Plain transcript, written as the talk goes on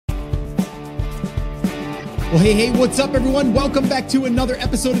Well, hey, what's up, everyone? Welcome back to another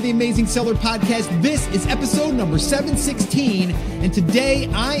episode of the Amazing Seller Podcast. This is episode number 716, and today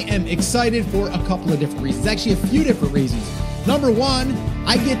I am excited for a couple of different reasons. Actually, a few different reasons. Number one,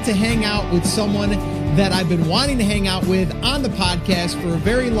 I get to hang out with someone that I've been wanting to hang out with on the podcast for a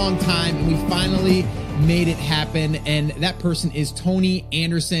very long time, and we finally made it happen, and that person is Toni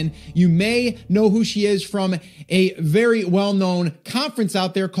Anderson. You may know who she is from a very well-known conference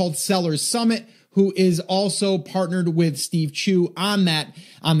out there called Sellers Summit, who is also partnered with Steve Chu on that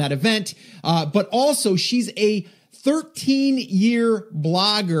event. But also she's a 13-year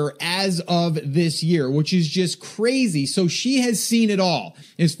blogger as of this year, which is just crazy. So she has seen it all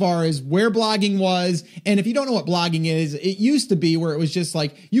as far as where blogging was. And if you don't know what blogging is, it used to be where it was just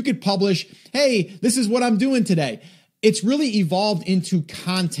like you could publish, hey, this is what I'm doing today. It's really evolved into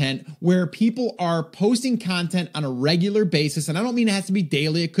content where people are posting content on a regular basis. And I don't mean it has to be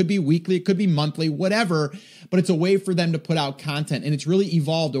daily. It could be weekly. It could be monthly, whatever. But it's a way for them to put out content. And it's really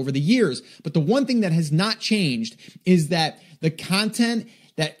evolved over the years. But the one thing that has not changed is that the content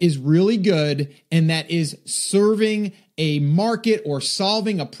that is really good and that is serving a market or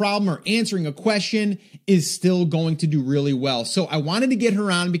solving a problem or answering a question is still going to do really well. So I wanted to get her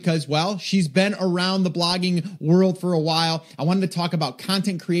on because, well, she's been around the blogging world for a while. I wanted to talk about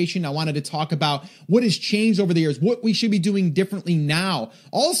content creation. I wanted to talk about what has changed over the years, what we should be doing differently now.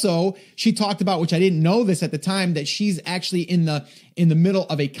 Also, she talked about, which I didn't know this at the time, that she's actually in the middle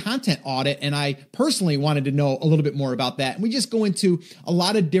of a content audit. And I personally wanted to know a little bit more about that. And we just go into a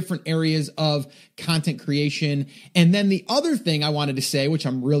lot of different areas of content creation. And then the other thing I wanted to say, which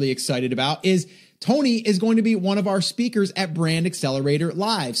I'm really excited about, is Toni is going to be one of our speakers at Brand Accelerator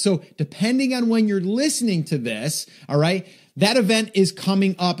Live. So depending on when you're listening to this, all right, that event is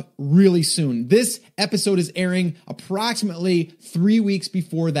coming up really soon. This episode is airing approximately 3 weeks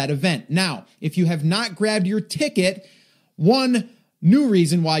before that event. Now, if you have not grabbed your ticket, one new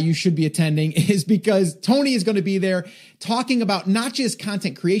reason why you should be attending is because Toni is going to be there talking about not just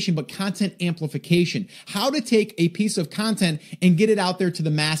content creation, but content amplification, how to take a piece of content and get it out there to the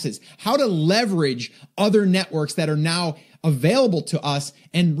masses, how to leverage other networks that are now available to us,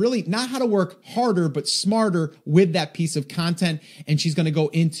 and really not how to work harder, but smarter with that piece of content. And she's going to go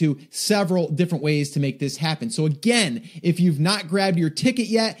into several different ways to make this happen. So again, if you've not grabbed your ticket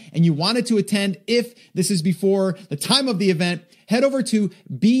yet and you wanted to attend, if this is before the time of the event, head over to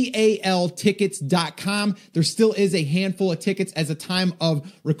baltickets.com. There still is a handful of tickets as a time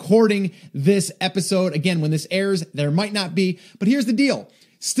of recording this episode. Again, when this airs, there might not be, but here's the deal.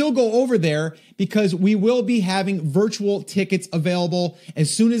 Still go over there because we will be having virtual tickets available.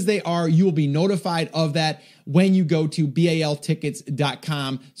 As soon as they are, you will be notified of that when you go to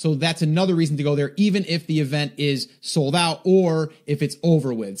baltickets.com. So that's another reason to go there, even if the event is sold out or if it's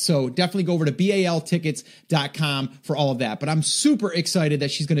over with. So definitely go over to baltickets.com for all of that. But I'm super excited that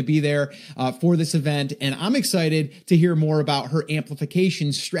she's going to be there for this event. And I'm excited to hear more about her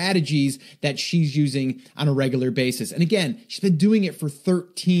amplification strategies that she's using on a regular basis. And again, she's been doing it for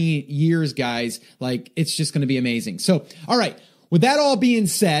 13 years, guys. Like, it's just going to be amazing. So, all right. With that all being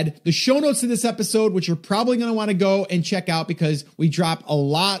said, the show notes to this episode, which you're probably going to want to go and check out because we drop a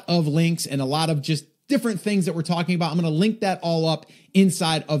lot of links and a lot of just different things that we're talking about. I'm going to link that all up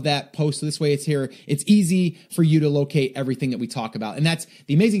inside of that post. So this way it's here. It's easy for you to locate everything that we talk about. And that's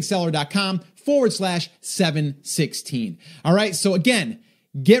theamazingseller.com/716. All right. So again,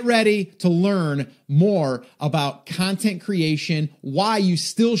 get ready to learn more about content creation, why you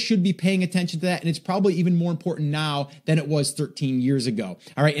still should be paying attention to that. And it's probably even more important now than it was 13 years ago.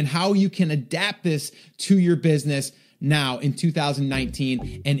 All right. And how you can adapt this to your business now in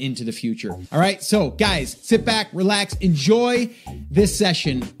 2019 and into the future. All right. So guys, sit back, relax, enjoy this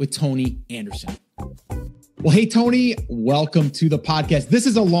session with Toni Anderson. Well, hey, Toni, welcome to the podcast. This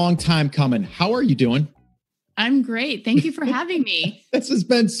is a long time coming. How are you doing? I'm great. Thank you for having me. This has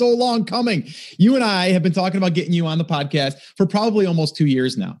been so long coming. You and I have been talking about getting you on the podcast for probably almost 2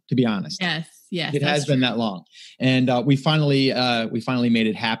 years now, to be honest. Yes. It has been that long. And we finally made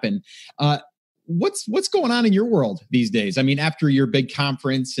it happen. What's going on in your world these days? I mean, after your big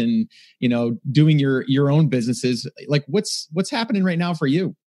conference and, doing your own businesses, like what's happening right now for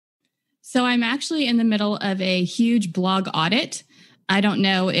you? So I'm actually in the middle of a huge blog audit. I don't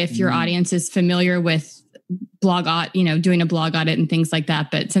know if your audience is familiar with doing a blog audit and things like that.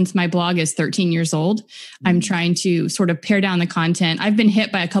 But since my blog is 13 years old, I'm trying to sort of pare down the content. I've been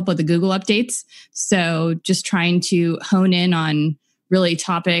hit by a couple of the Google updates. So just trying to hone in on really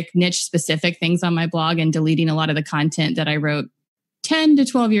topic, niche specific things on my blog and deleting a lot of the content that I wrote 10 to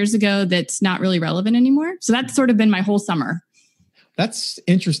 12 years ago that's not really relevant anymore. So that's sort of been my whole summer. That's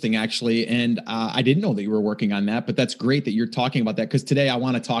interesting, actually. And I didn't know that you were working on that, but that's great that you're talking about that, because today I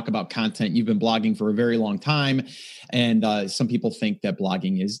want to talk about content. You've been blogging for a very long time. And some people think that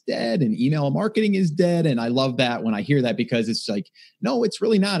blogging is dead and email marketing is dead. And I love that when I hear that, because it's like, no, it's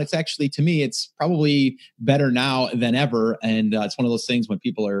really not. It's actually, to me, it's probably better now than ever. And it's one of those things when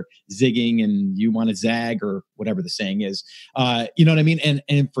people are zigging and you want to zag, or whatever the saying is, you know what I mean?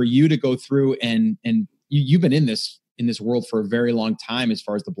 And for you to go through and you've been in this world for a very long time as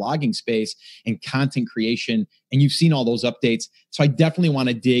far as the blogging space and content creation, and you've seen all those updates. So I definitely want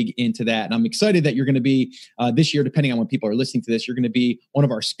to dig into that. And I'm excited that you're going to be this year, depending on when people are listening to this, you're going to be one of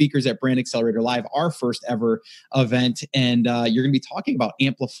our speakers at Brand Accelerator Live, our first ever event. And you're going to be talking about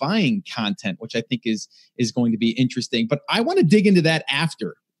amplifying content, which I think is going to be interesting. But I want to dig into that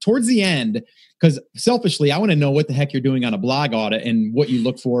towards the end, because selfishly, I want to know what the heck you're doing on a blog audit and what you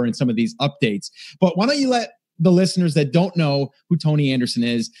look for in some of these updates. But why don't you let the listeners that don't know who Toni Anderson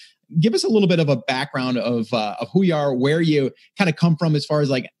is, give us a little bit of a background of who you are, where you kind of come from as far as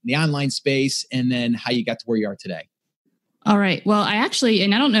like the online space, and then how you got to where you are today. All right. Well, I actually,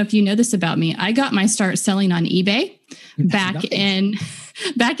 and I don't know if you know this about me, I got my start selling on eBay back in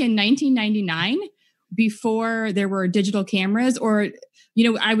 1999, before there were digital cameras, or,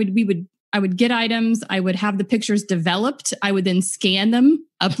 you know, I would get items, I would have the pictures developed, I would then scan them,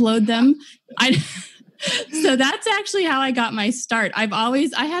 upload them. So that's actually how I got my start. I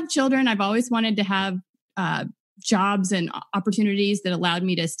have children. I've always wanted to have jobs and opportunities that allowed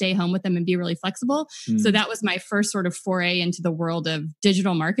me to stay home with them and be really flexible. So that was my first sort of foray into the world of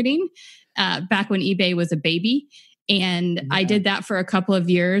digital marketing back when eBay was a baby. And I did that for a couple of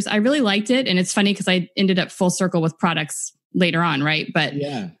years. I really liked it. And it's funny because I ended up full circle with products later on, right? But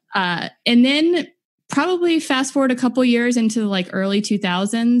and then probably fast forward a couple years into like early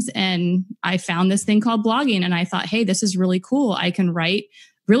 2000s, and I found this thing called blogging, and I thought, hey, this is really cool. I can write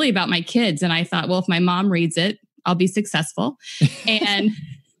really about my kids. And I thought, well, if my mom reads it, I'll be successful. And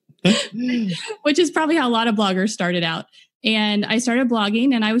which is probably how a lot of bloggers started out. And I started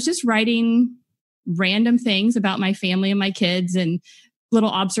blogging, and I was just writing random things about my family and my kids, and little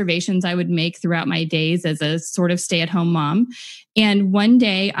observations I would make throughout my days as a sort of stay-at-home mom. And one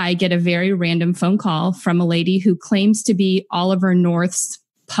day I get a very random phone call from a lady who claims to be Oliver North's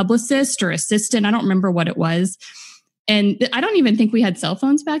publicist or assistant. I don't remember what it was. And I don't even think we had cell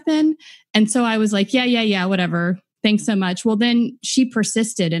phones back then. And so I was like, yeah, whatever. Thanks so much. Well, then she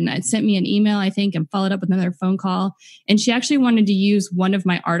persisted and sent me an email, I think, and followed up with another phone call. And she actually wanted to use one of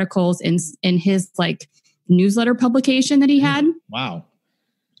my articles in his like newsletter publication that he had. Wow.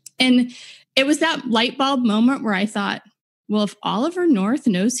 And it was that light bulb moment where I thought, well, if Oliver North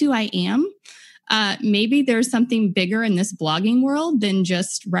knows who I am, maybe there's something bigger in this blogging world than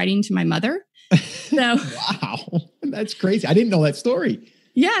just writing to my mother. So, wow, that's crazy. I didn't know that story.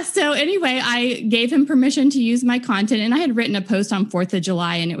 Yeah. So anyway, I gave him permission to use my content, and I had written a post on 4th of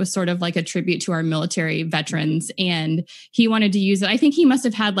July, and it was sort of like a tribute to our military veterans, and he wanted to use it. I think he must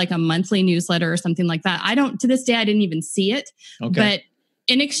have had like a monthly newsletter or something like that. To this day, I didn't even see it, but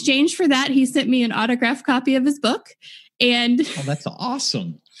in exchange for that, he sent me an autographed copy of his book. And that's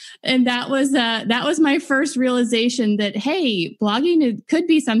awesome. And that was my first realization that, hey, blogging could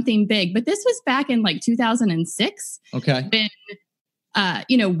be something big. But this was back in like 2006. Okay. When,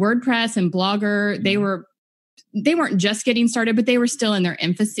 WordPress and Blogger, they weren't just getting started, but they were still in their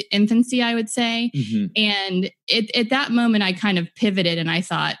infancy, I would say. Mm-hmm. And at that moment, I kind of pivoted and I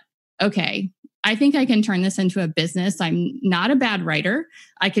thought, okay, I think I can turn this into a business. I'm not a bad writer.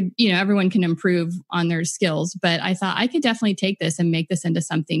 I could, everyone can improve on their skills, but I thought I could definitely take this and make this into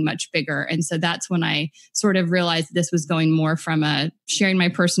something much bigger. And so that's when I sort of realized this was going more from sharing my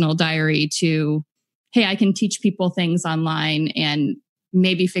personal diary to, hey, I can teach people things online and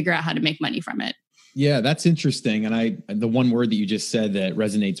maybe figure out how to make money from it. Yeah, that's interesting. And the one word that you just said that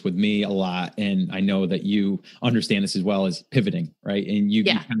resonates with me a lot, and I know that you understand this as well, is pivoting, right? And you've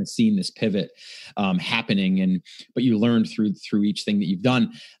kind of seen this pivot happening, but you learned through each thing that you've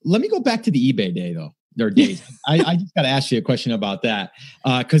done. Let me go back to the eBay day though. There are days. I just got to ask you a question about that,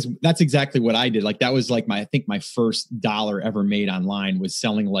 because that's exactly what I did. Like that was like I think my first dollar ever made online was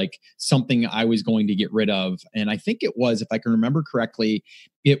selling like something I was going to get rid of. And I think it was, if I can remember correctly,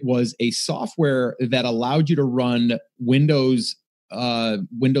 it was a software that allowed you to run Windows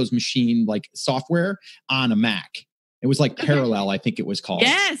machine like software on a Mac. It was like Parallel, I think it was called.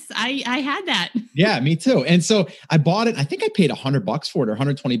 Yes, I had that. Yeah, me too. And so I bought it. I think I paid $100 for it or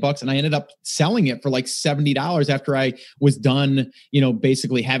 $120. And I ended up selling it for like $70 after I was done,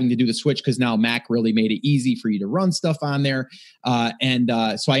 basically having to do the switch, because now Mac really made it easy for you to run stuff on there.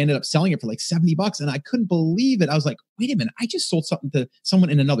 So I ended up selling it for like $70 and I couldn't believe it. I was like, wait a minute, I just sold something to someone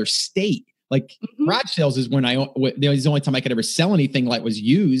in another state. Like garage sales is when the only time I could ever sell anything like was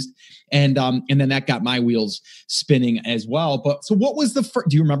used. And then that got my wheels spinning as well. But so what was do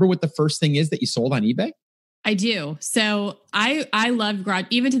you remember what the first thing is that you sold on eBay? I do. So I love garage,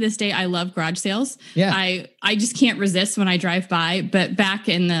 even to this day, I love garage sales. Yeah. I just can't resist when I drive by. But back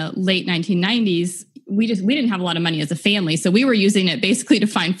in the late 1990s, we didn't have a lot of money as a family. So we were using it basically to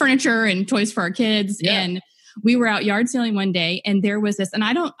find furniture and toys for our kids. Yeah. And we were out yard selling one day and there was this, and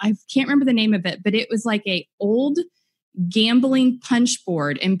I can't remember the name of it, but it was like a old gambling punch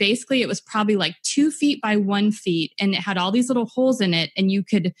board. And basically it was probably like 2 feet by 1 feet. And it had all these little holes in it. And you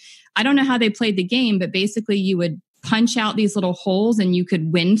could, I don't know how they played the game, but basically you would punch out these little holes and you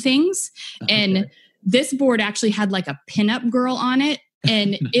could win things. Okay. And this board actually had like a pinup girl on it.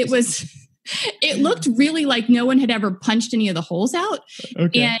 And nice. It looked really like no one had ever punched any of the holes out.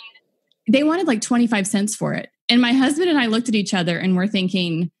 Okay. And they wanted like 25 cents for it. And my husband and I looked at each other and we're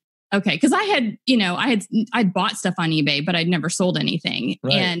thinking, okay, because I'd bought stuff on eBay, but I'd never sold anything.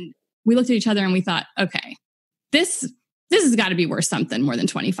 Right. And we looked at each other and we thought, okay, this has got to be worth something more than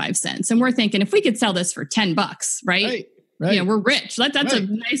 25 cents. And we're thinking if we could sell this for $10, right? Right. We're rich. That's right. A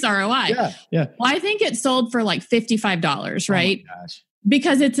nice ROI. Yeah. Well, I think it sold for like $55, right? Oh my gosh.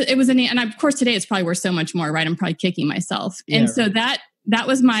 Because it was and of course today it's probably worth so much more, right? I'm probably kicking myself. Yeah, and so right. That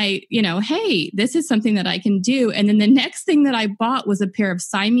was my, hey, this is something that I can do. And then the next thing that I bought was a pair of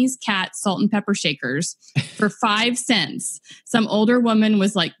Siamese cat salt and pepper shakers for 5 cents. Some older woman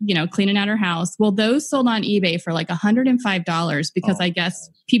was like, cleaning out her house. Well, those sold on eBay for like $105 because I guess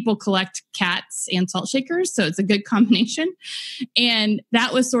people collect cats and salt shakers. So it's a good combination. And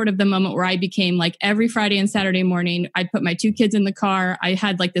that was sort of the moment where I became like every Friday and Saturday morning, I'd put my 2 kids in the car. I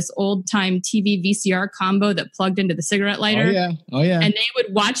had like this old time TV VCR combo that plugged into the cigarette lighter. Oh yeah. And they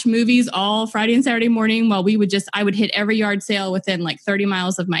would watch movies all Friday and Saturday morning while I would hit every yard sale within like 30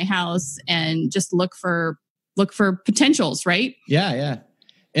 miles of my house and just look for potentials, right? Yeah.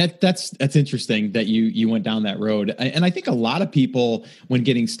 That's interesting that you went down that road. And I think a lot of people, when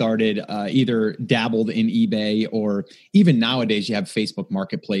getting started, either dabbled in eBay or even nowadays you have Facebook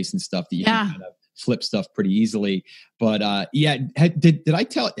Marketplace and stuff that you can kind of flip stuff pretty easily. But did I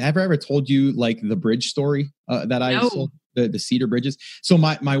have I ever told you like the bridge story that I sold? The cedar bridges. So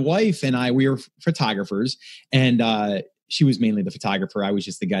my wife and I, we were photographers, and she was mainly the photographer. I was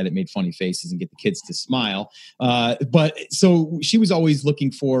just the guy that made funny faces and get the kids to smile. But so she was always looking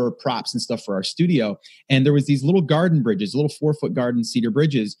for props and stuff for our studio. And there was these little garden bridges, little 4-foot garden cedar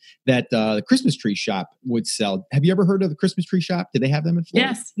bridges that the Christmas tree shop would sell. Have you ever heard of the Christmas tree shop? Did they have them in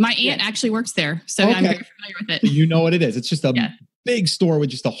Florida? Yes. My aunt actually works there. So I'm very familiar with it. You know what it is. It's just a big store with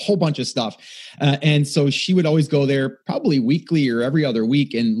just a whole bunch of stuff. And so she would always go there probably weekly or every other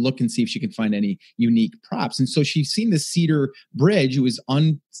week and look and see if she could find any unique props. And so she's seen this cedar bridge. It was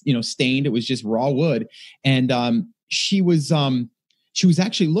stained. It was just raw wood. And she was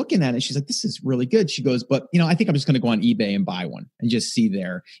actually looking at it. She's like, this is really good. She goes, but I think I'm just going to go on eBay and buy one and just see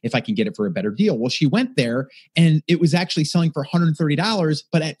there if I can get it for a better deal. Well, she went there and it was actually selling for $130,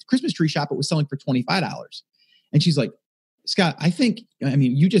 but at Christmas tree shop, it was selling for $25. And she's like, Scott,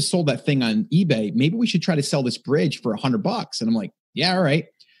 you just sold that thing on eBay. Maybe we should try to sell this bridge for $100. And I'm like, yeah, all right.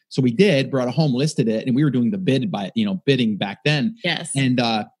 So we did, brought it home, listed it, and we were doing the bidding back then. Yes. And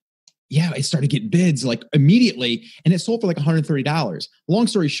I started getting bids like immediately, and it sold for like $130. Long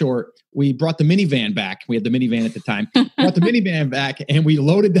story short, we brought the minivan back. We had the minivan at the time. Brought the minivan back, and we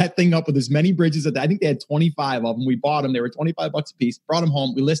loaded that thing up with as many bridges. I think they had 25 of them. We bought them. They were $25 a piece. Brought them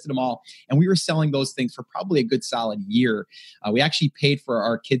home. We listed them all, and we were selling those things for probably a good solid year. We actually paid for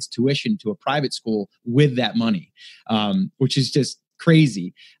our kids' tuition to a private school with that money, which is just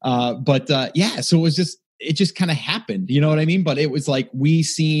crazy. So it just kind of happened, you know what I mean? But it was like we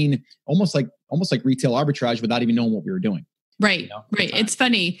seen almost like retail arbitrage without even knowing what we were doing. Right. Right. It's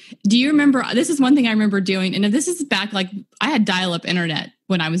funny. Do you remember, this is one thing I remember doing. And this is back, like I had dial-up internet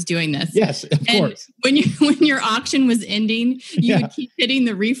when I was doing this. Yes, of course. When your auction was ending, you would keep hitting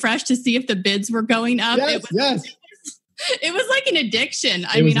the refresh to see if the bids were going up. Yes. It was like an addiction.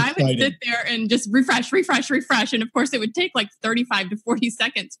 I would sit there and just refresh. And of course it would take like 35 to 40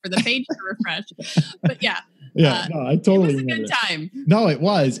 seconds for the page to refresh. But no, I totally it was a good time. No, it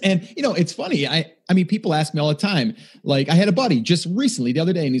was. And it's funny. I I mean, people ask me all the time. Like, I had a buddy just recently the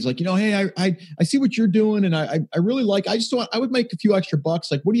other day, and he's like, hey, I see what you're doing, and I really like. I would make a few extra bucks.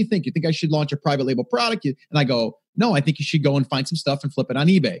 Like, what do you think? You think I should launch a private label product? And I go, no, I think you should go and find some stuff and flip it on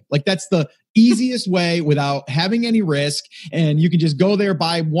eBay. Like, that's the easiest way without having any risk, and you can just go there,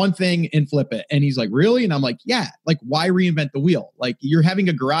 buy one thing, and flip it. And he's like, really? And I'm like, yeah. Like, why reinvent the wheel? Like, you're having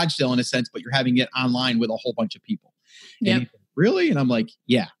a garage sale in a sense, but you're having it online with a whole bunch of people. Yep. And really? And I'm like,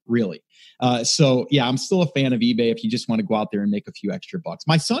 yeah, really. So yeah, I'm still a fan of eBay if you just want to go out there and make a few extra bucks.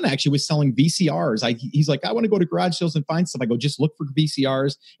 My son actually was selling VCRs. He's like, I want to go to garage sales and find stuff. I go, just look for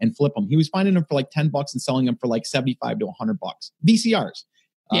VCRs and flip them. He was finding them for like $10 and selling them for like $75 to $100. VCRs.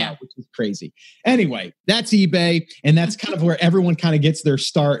 Which is crazy. Anyway, that's eBay. And that's kind of where everyone kind of gets their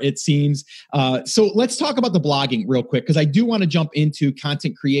start, it seems. So let's talk about the blogging real quick, because I do want to jump into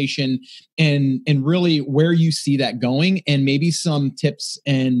content creation and really where you see that going, and maybe some tips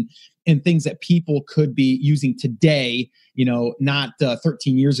and things that people could be using today, not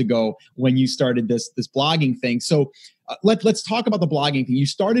 13 years ago when you started this blogging thing. So let's talk about the blogging thing. You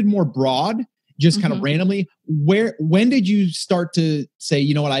started more broad, just kind of randomly. When did you start to say,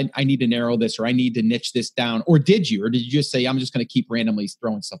 you know what, I need to narrow this, or I need to niche this down? Or did you just say, I'm just going to keep randomly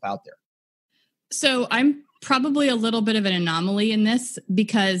throwing stuff out there? So I'm probably a little bit of an anomaly in this,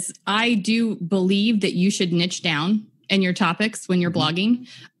 because I do believe that you should niche down in your topics when you're blogging.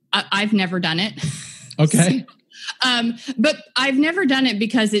 I've never done it. Okay. But I've never done it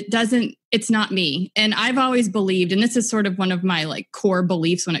because it's not me. And I've always believed, and this is sort of one of my like core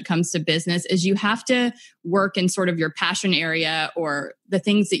beliefs when it comes to business, is you have to work in sort of your passion area or the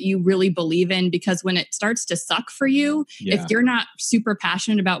things that you really believe in, because when it starts to suck for you, if you're not super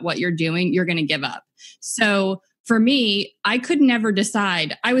passionate about what you're doing, you're going to give up. So for me, I could never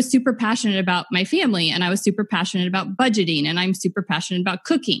decide. I was super passionate about my family, and I was super passionate about budgeting, and I'm super passionate about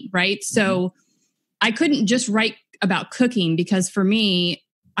cooking, right? So I couldn't just write about cooking, because for me,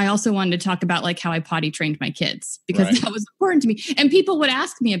 I also wanted to talk about like how I potty trained my kids, because that was important to me. And people would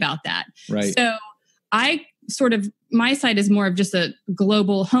ask me about that. Right. So my side is more of just a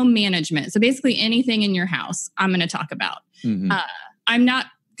global home management. So basically anything in your house, I'm going to talk about. I'm not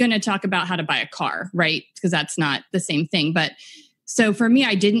going to talk about how to buy a car, right? Because that's not the same thing. But so for me,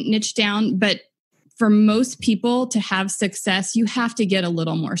 I didn't niche down, but for most people to have success, you have to get a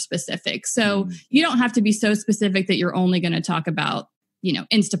little more specific. So you don't have to be so specific that you're only going to talk about,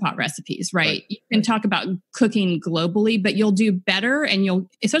 Instapot recipes, right? You can talk about cooking globally, but you'll do better. And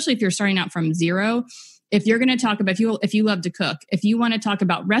especially if you're starting out from zero, if you're going to talk about, if you love to cook, if you want to talk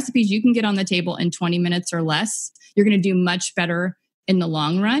about recipes you can get on the table in 20 minutes or less, you're going to do much better in the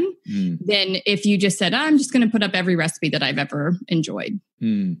long run than if you just said, I'm just going to put up every recipe that I've ever enjoyed.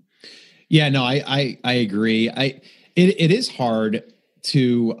 Yeah, no, I agree. It is hard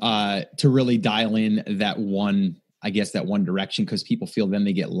to really dial in that one direction, because people feel then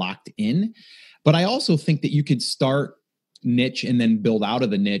they get locked in. But I also think that you could start niche and then build out of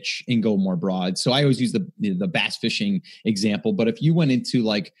the niche and go more broad. So I always use the bass fishing example. But if you went into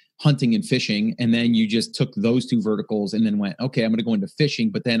like hunting and fishing, and then you just took those two verticals and then went, okay, I'm going to go into fishing,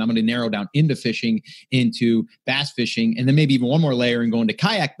 but then I'm going to narrow down into fishing, into bass fishing, and then maybe even one more layer and go into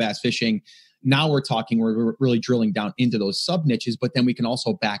kayak bass fishing. Now we're really drilling down into those sub niches, but then we can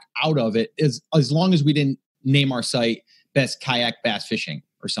also back out of it as long as we didn't name our site Best Kayak Bass Fishing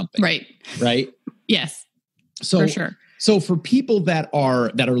or something. Right. Yes. So for sure. So for people that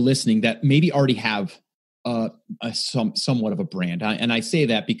are listening that maybe already have somewhat of a brand, and I say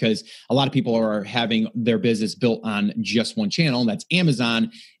that because a lot of people are having their business built on just one channel, and that's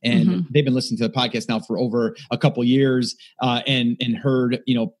Amazon, and they've been listening to the podcast now for over a couple of years, and heard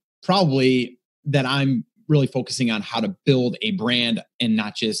probably that I'm really focusing on how to build a brand and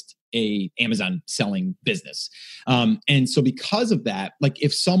not just a Amazon selling business. And so because of that, like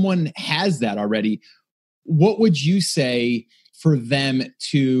if someone has that already, what would you say for them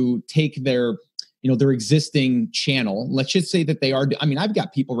to take their existing channel? Let's just say that they are, I've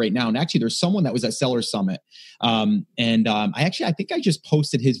got people right now, and actually there's someone that was at Seller Summit. I think I just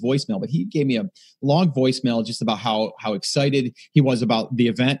posted his voicemail, but he gave me a long voicemail just about how excited he was about the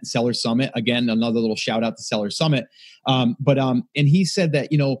event, Seller Summit. Again, another little shout out to Seller Summit. And he said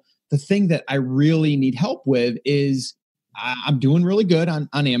that, the thing that I really need help with is I'm doing really good on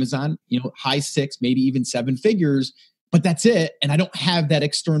Amazon, high 6, maybe even 7 figures, but that's it. And I don't have that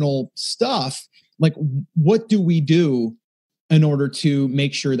external stuff. Like, what do we do in order to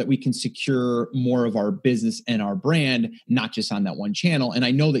make sure that we can secure more of our business and our brand, not just on that one channel? And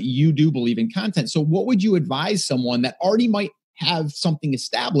I know that you do believe in content. So what would you advise someone that already might have something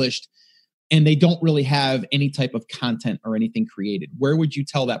established and they don't really have any type of content or anything created? Where would you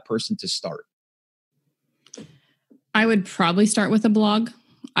tell that person to start? I would probably start with a blog.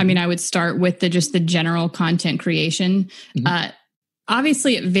 I mean, I would start with just the general content creation.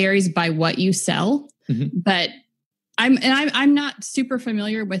 Obviously, it varies by what you sell, but I'm not super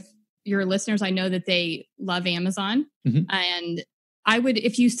familiar with your listeners. I know that they love Amazon, and I would,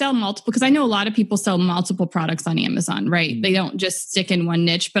 if you sell multiple, because I know a lot of people sell multiple products on Amazon, right? They don't just stick in one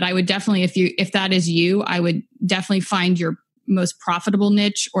niche, but I would definitely, if that is you, I would definitely find your most profitable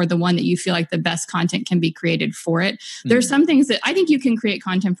niche or the one that you feel like the best content can be created for it. There's some things that I think you can create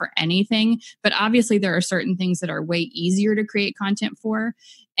content for anything, but obviously there are certain things that are way easier to create content for.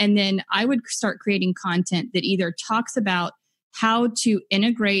 And then I would start creating content that either talks about how to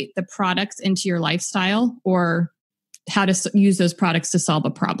integrate the products into your lifestyle or how to use those products to solve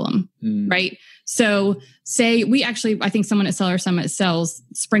a problem, right? So say I think someone at Seller Summit sells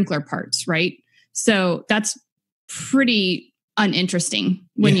sprinkler parts, right? So that's pretty uninteresting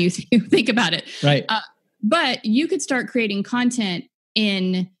when you think about it. Right. But you could start creating content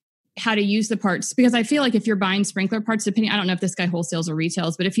in how to use the parts, because I feel like if you're buying sprinkler parts, I don't know if this guy wholesales or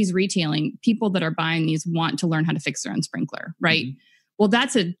retails, but if he's retailing, people that are buying these want to learn how to fix their own sprinkler, right? Well,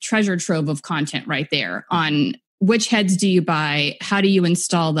 that's a treasure trove of content right there on which heads do you buy? How do you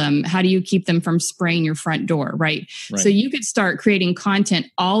install them? How do you keep them from spraying your front door, right? So you could start creating content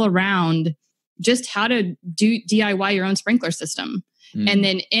all around just how to do DIY your own sprinkler system. And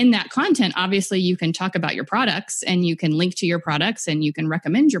then in that content, obviously you can talk about your products and you can link to your products and you can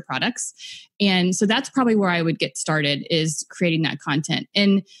recommend your products. And so that's probably where I would get started, is creating that content.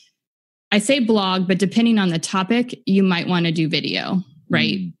 And I say blog, but depending on the topic, you might want to do video,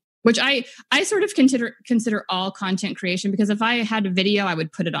 right? Which I sort of consider all content creation, because if I had a video, I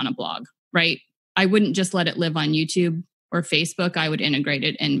would put it on a blog, right? I wouldn't just let it live on YouTube or Facebook. I would integrate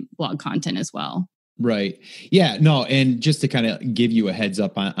it in blog content as well. Right. Yeah, no. And just to kind of give you a heads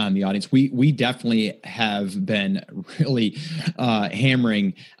up on the audience, we definitely have been really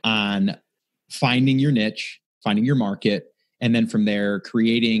hammering on finding your niche, finding your market, and then from there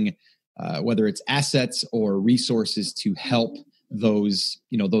creating whether it's assets or resources to help those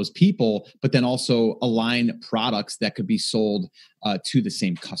people, but then also align products that could be sold to the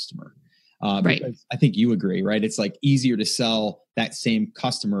same customer. Right. I think you agree, right? It's like easier to sell that same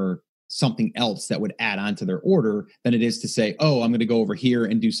customer something else that would add on to their order than it is to say, oh, I'm going to go over here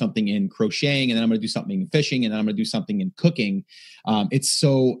and do something in crocheting, and then I'm going to do something in fishing, and then I'm going to do something in cooking.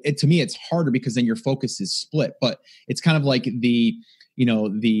 To me, it's harder because then your focus is split. But it's kind of like the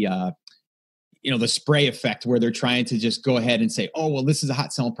spray effect, where they're trying to just go ahead and say, oh, well, this is a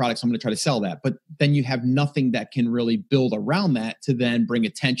hot selling product, so I'm going to try to sell that. But then you have nothing that can really build around that to then bring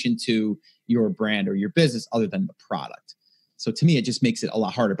attention to your brand or your business other than the product. So to me, it just makes it a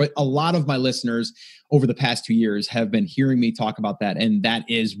lot harder. But a lot of my listeners over the past 2 years have been hearing me talk about that. And that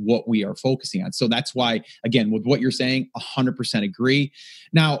is what we are focusing on. So that's why, again, with what you're saying, 100% agree.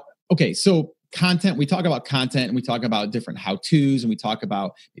 Now, okay, so content, we talk about content and we talk about different how-tos and we talk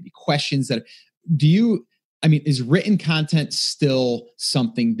about maybe questions that is written content still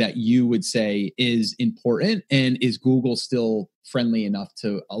something that you would say is important? And is Google still friendly enough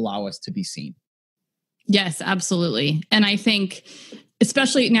to allow us to be seen? Yes, absolutely. And I think,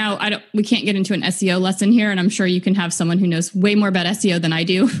 especially now, we can't get into an SEO lesson here, and I'm sure you can have someone who knows way more about SEO than I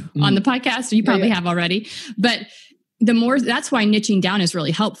do on the podcast, or you probably have already. But that's why niching down is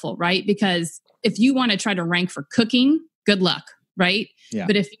really helpful, right? Because if you want to try to rank for cooking, good luck, right? Yeah.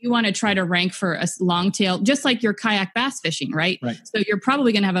 But if you want to try to rank for a long tail, just like your kayak bass fishing, right? So you're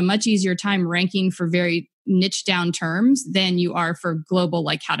probably going to have a much easier time ranking for very niche down terms than you are for global,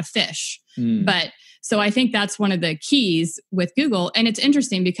 like how to fish. So I think that's one of the keys with Google. And it's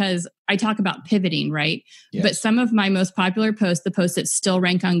interesting because I talk about pivoting, right? Yes. But some of my most popular posts, the posts that still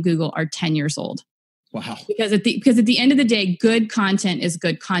rank on Google, are 10 years old. Wow. Because at the end of the day, good content is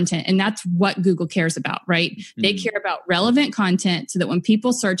good content. And that's what Google cares about, right? They care about relevant content so that when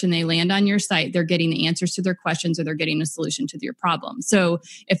people search and they land on your site, they're getting the answers to their questions or they're getting a solution to their problem. So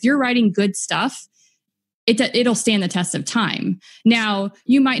if you're writing good stuff, it'll stand the test of time. Now,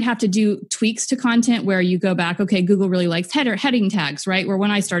 you might have to do tweaks to content where you go back, okay, Google really likes heading tags, right? Where when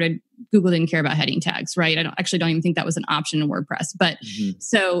I started, Google didn't care about heading tags, right? I don't even think that was an option in WordPress. But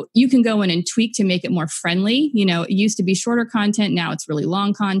so you can go in and tweak to make it more friendly. It used to be shorter content. Now it's really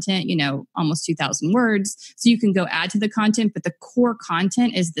long content, almost 2,000 words. So you can go add to the content, but the core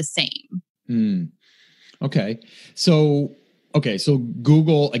content is the same. Okay. So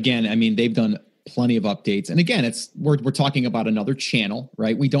Google, again, they've done plenty of updates. And again, we're talking about another channel,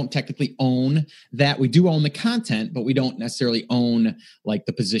 right? We don't technically own that. We do own the content, but we don't necessarily own like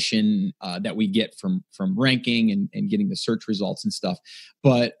the position that we get from ranking and getting the search results and stuff.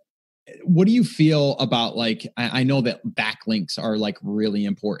 But what do you feel about like, I know that backlinks are like really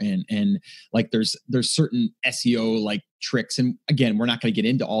important, and like there's certain SEO like tricks. And again, we're not going to get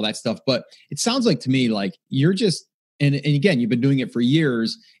into all that stuff, but it sounds like to me, like you're just, and again, you've been doing it for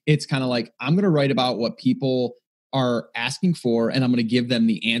years. It's kind of like, I'm going to write about what people are asking for, and I'm going to give them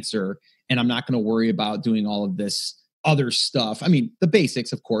the answer. And I'm not going to worry about doing all of this other stuff. I mean, the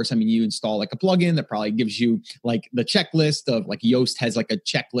basics, of course. I mean, you install like a plugin that probably gives you like the checklist of like Yoast has like a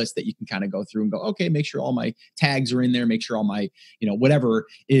checklist that you can kind of go through and go, okay, make sure all my tags are in there, make sure all my, whatever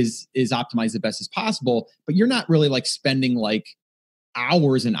is optimized the best as possible. But you're not really like spending like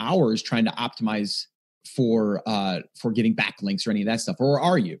hours and hours trying to optimize for getting backlinks or any of that stuff. Or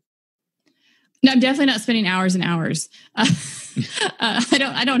are you? No, I'm definitely not spending hours and hours.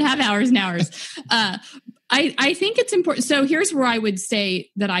 I don't have hours and hours. I think it's important. So here's where I would say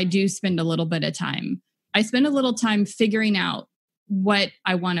that I do spend a little bit of time. I spend a little time figuring out what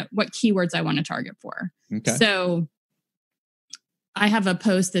keywords I want to target for. Okay. So I have a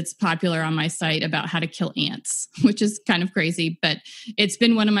post that's popular on my site about how to kill ants, which is kind of crazy, but it's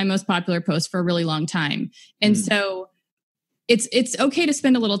been one of my most popular posts for a really long time. And so it's okay to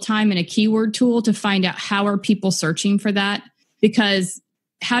spend a little time in a keyword tool to find out how are people searching for that, because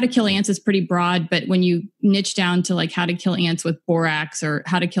how to kill ants is pretty broad, but when you niche down to like how to kill ants with borax or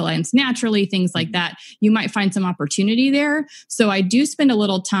how to kill ants naturally, things like that, you might find some opportunity there. So I do spend a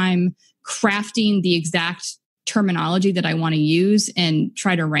little time crafting the exact terminology that I want to use and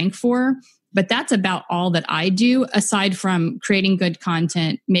try to rank for. But that's about all that I do, aside from creating good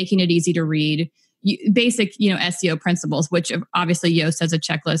content, making it easy to read, basic, SEO principles, which obviously Yoast has a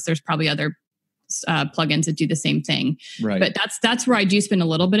checklist. There's probably other plugins that do the same thing. Right. But that's where I do spend a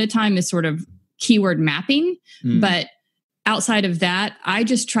little bit of time, is sort of keyword mapping. But outside of that, I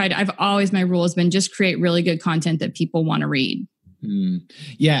just my rule has been just create really good content that people want to read.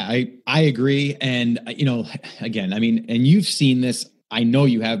 Yeah, I agree. And, again, I mean, and you've seen this, I know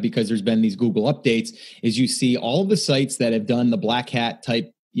you have, because there's been these Google updates, is you see all of the sites that have done the black hat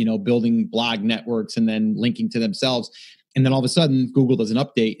type, building blog networks and then linking to themselves. And then all of a sudden Google does an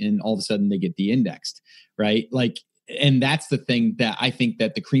update and all of a sudden they get de-indexed, right? Like, and that's the thing that I think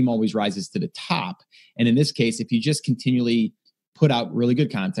that the cream always rises to the top. And in this case, if you just continually put out really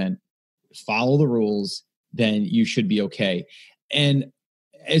good content, follow the rules, then you should be okay. And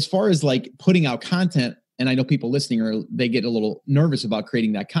as far as like putting out content, and I know people listening they get a little nervous about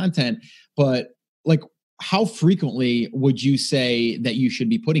creating that content, but like, how frequently would you say that you should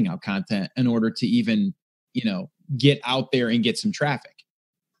be putting out content in order to even, get out there and get some traffic?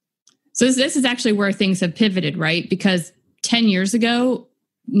 So this is actually where things have pivoted, right? Because 10 years ago,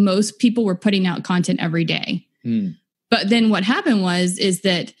 most people were putting out content every day. But then what happened is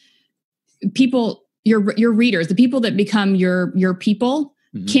that people, your readers, the people that become your people,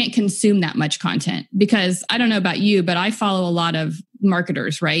 can't consume that much content. Because I don't know about you, but I follow a lot of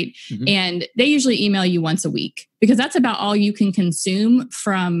marketers, right? And they usually email you once a week, because that's about all you can consume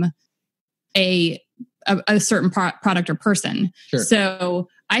from a certain product or person. Sure. So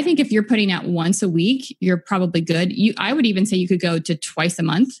I think if you're putting out once a week, you're probably good. I would even say you could go to twice a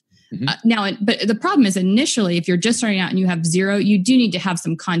month. But the problem is, initially, if you're just starting out and you have zero, you do need to have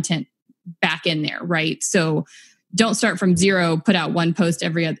some content back in there, right? So don't start from zero, put out one post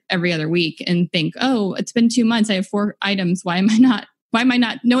every other week and think, oh, it's been 2 months, I have 4 items. Why am I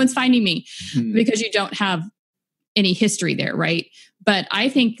not, no one's finding me? Because you don't have any history there, right? But I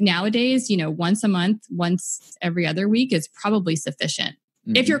think nowadays, once a month, once every other week is probably sufficient.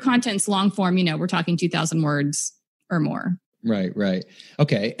 If your content's long form, we're talking 2,000 words or more. Right.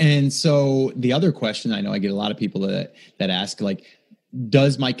 Okay. And so the other question, I know I get a lot of people that ask, like,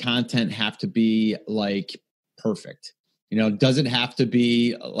 does my content have to be like perfect? Does it have to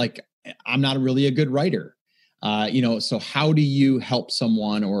be like, I'm not really a good writer? So how do you help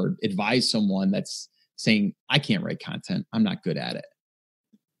someone or advise someone that's saying, I can't write content, I'm not good at it?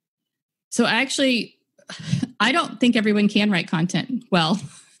 So actually, I don't think everyone can write content well,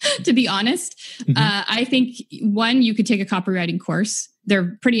 to be honest. I think you could take a copywriting course.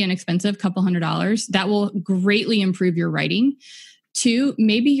 They're pretty inexpensive, couple $100. That will greatly improve your writing. 2,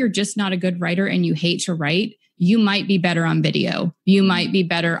 maybe you're just not a good writer and you hate to write. You might be better on video. You might be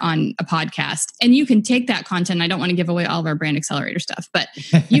better on a podcast, and you can take that content. I don't want to give away all of our Brand Accelerator stuff, but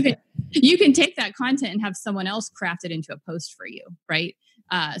you can take that content and have someone else craft it into a post for you, right?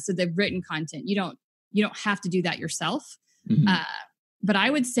 So the written content, you don't have to do that yourself. But I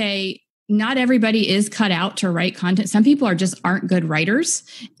would say not everybody is cut out to write content. Some people aren't good writers,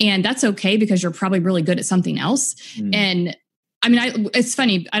 and that's okay, because you're probably really good at something else. And I mean, it's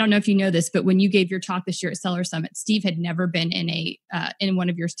funny. I don't know if you know this, but when you gave your talk this year at Seller Summit, Steve had never been in one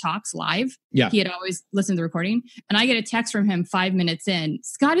of your talks live. Yeah. He had always listened to the recording. And I get a text from him 5 minutes in.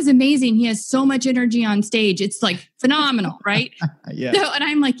 Scott is amazing. He has so much energy on stage. It's like phenomenal, right? Yeah. So, and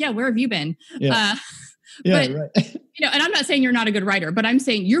I'm like, yeah, where have you been? Yeah. But, Right. And I'm not saying you're not a good writer, but I'm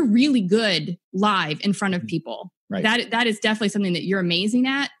saying you're really good live in front of people. Right. That is definitely something that you're amazing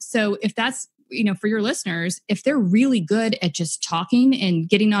at. So if that's, for your listeners, if they're really good at just talking and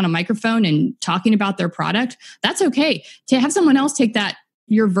getting on a microphone and talking about their product, that's okay. To have someone else take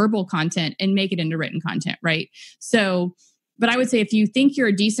your verbal content and make it into written content, right? So, but I would say if you think you're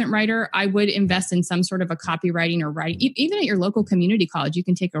a decent writer, I would invest in some sort of a copywriting or writing. Even at your local community college, you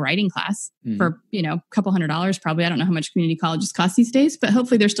can take a writing class for, a couple $100 probably. I don't know how much community colleges cost these days, but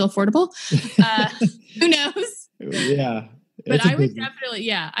hopefully they're still affordable. Who knows? Yeah. But I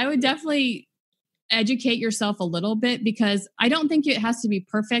would definitely educate yourself a little bit, because I don't think it has to be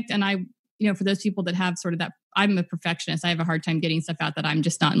perfect. And for those people that have sort of that, I'm a perfectionist. I have a hard time getting stuff out that I'm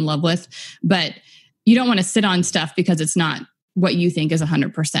just not in love with, but you don't want to sit on stuff because it's not what you think is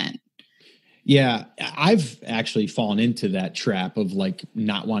 100%. Yeah. I've actually fallen into that trap of like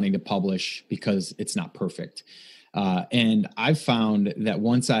not wanting to publish because it's not perfect. And I've found that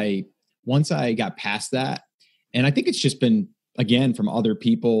once I got past that, and I think it's just been, again, from other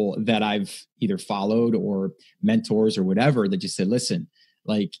people that I've either followed or mentors or whatever, that just said, listen,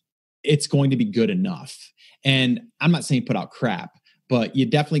 like, it's going to be good enough. And I'm not saying put out crap, but you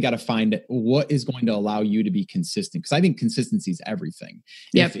definitely got to find what is going to allow you to be consistent. Because I think consistency is everything.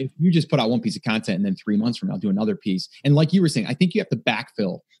 Yep. If you just put out one piece of content and then 3 months from now do another piece, and like you were saying, I think you have to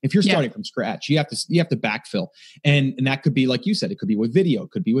backfill. If you're starting from scratch, you have to backfill, and that could be, like you said, it could be with video,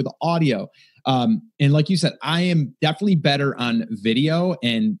 it could be with audio. And like you said, I am definitely better on video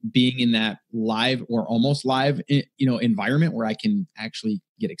and being in that live or almost live, environment where I can actually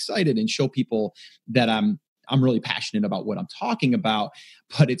get excited and show people that I'm really passionate about what I'm talking about.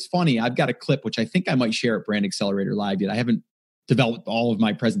 But it's funny, I've got a clip, which I think I might share at Brand Accelerator Live yet. I haven't developed all of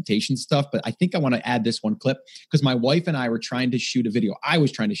my presentation stuff, but I think I want to add this one clip because my wife and I were trying to shoot a video. I was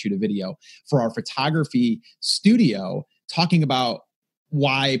trying to shoot a video for our photography studio talking about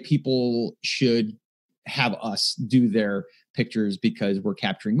why people should have us do their pictures, because we're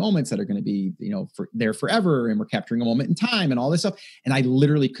capturing moments that are going to be, there forever. And we're capturing a moment in time and all this stuff. And I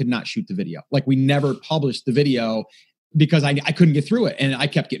literally could not shoot the video. Like, we never published the video because I couldn't get through it. And I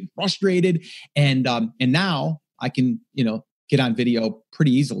kept getting frustrated. And now I can, get on video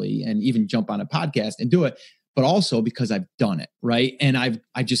pretty easily and even jump on a podcast and do it. But also because I've done it, right? And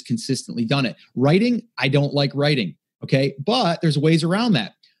I've just consistently done it. Writing, I don't like writing. Okay. But there's ways around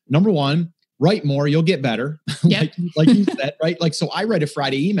that. Number one, write more, you'll get better. Yep. like you said, right? Like, so I write a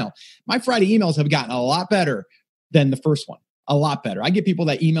Friday email. My Friday emails have gotten a lot better than the first one. A lot better. I get people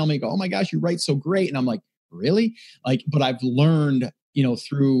that email me and go, oh my gosh, you write so great. And I'm like, really? But I've learned,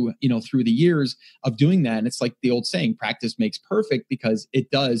 through the years of doing that. And it's like the old saying, practice makes perfect, because it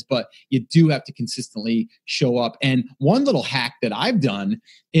does, but you do have to consistently show up. And one little hack that I've done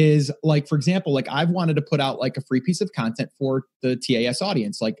is, like, for example, like, I've wanted to put out like a free piece of content for the TAS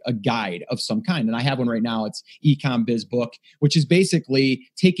audience, like a guide of some kind. And I have one right now. It's Ecom Biz Book, which is basically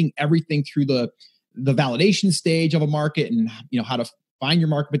taking everything through the validation stage of a market and, how to find your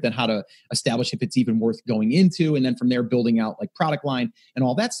market, but then how to establish if it's even worth going into. And then from there, building out like product line and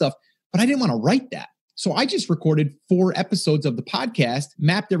all that stuff. But I didn't want to write that. So I just recorded 4 episodes of the podcast,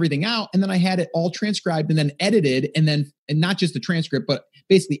 mapped everything out, and then I had it all transcribed and then edited, and not just the transcript, but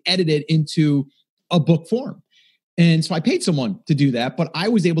basically edited into a book form. And so I paid someone to do that, but I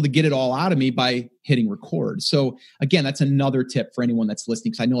was able to get it all out of me by hitting record. So again, that's another tip for anyone that's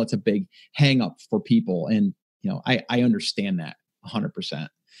listening, because I know it's a big hang up for people. And, I understand that 100%.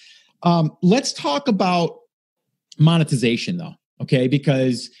 Let's talk about monetization though. Okay.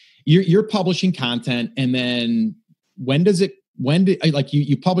 Because you're publishing content, and then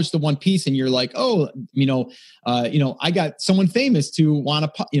you publish the one piece and you're like, oh, I got someone famous to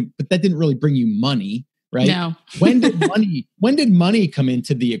want to, but that didn't really bring you money, right? No. when did money come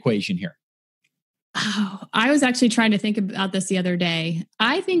into the equation here? Oh, I was actually trying to think about this the other day.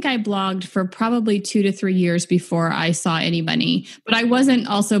 I think I blogged for probably 2 to 3 years before I saw any money, but I wasn't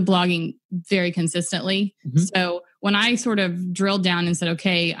also blogging very consistently. Mm-hmm. So when I sort of drilled down and said,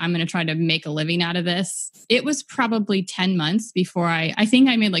 okay, I'm going to try to make a living out of this, it was probably 10 months before I think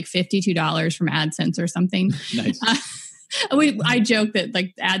I made like $52 from AdSense or something. Nice. I joke that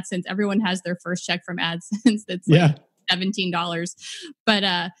like AdSense, everyone has their first check from AdSense. That's like $17.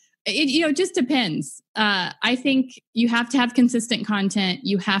 But, it just depends. I think you have to have consistent content.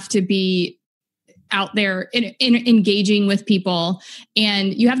 You have to be, out there in engaging with people,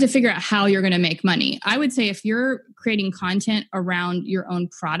 and you have to figure out how you're going to make money. I would say if you're creating content around your own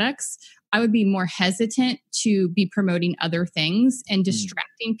products, I would be more hesitant to be promoting other things and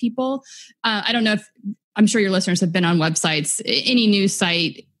distracting people. I don't know if, I'm sure your listeners have been on websites, any news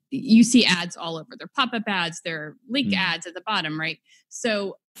site, you see ads all over. They're pop-up ads, they're link ads at the bottom, right?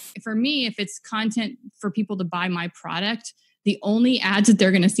 So for me, if it's content for people to buy my product, the only ads that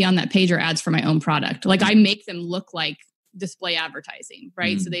they're going to see on that page are ads for my own product. Like I make them look like display advertising,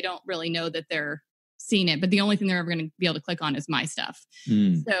 right? So they don't really know that they're seeing it, but the only thing they're ever going to be able to click on is my stuff.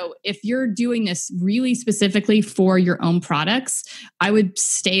 So if you're doing this really specifically for your own products, I would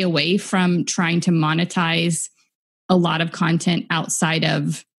stay away from trying to monetize a lot of content outside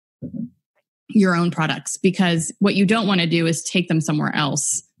of your own products, because what you don't want to do is take them somewhere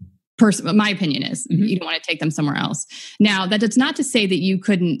else. My opinion is you don't want to take them somewhere else. Now, that does not to say that you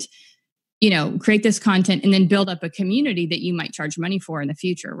couldn't, create this content and then build up a community that you might charge money for in the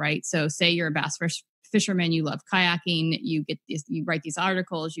future, right? So say you're a bass fisherman, you love kayaking, you write these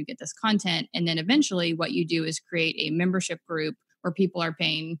articles, you get this content, and then eventually what you do is create a membership group where people are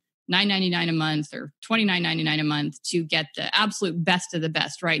paying $9.99 a month or $29.99 a month to get the absolute best of the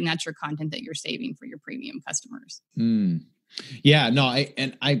best, right? And that's your content that you're saving for your premium customers. Yeah, no,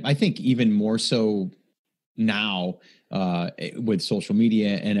 I think even more so now with social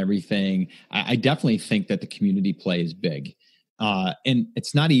media and everything, I definitely think that the community play is big. And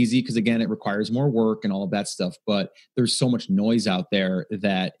it's not easy because, again, it requires more work and all of that stuff. But there's so much noise out there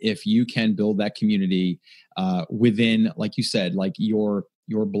that if you can build that community within, like you said, like your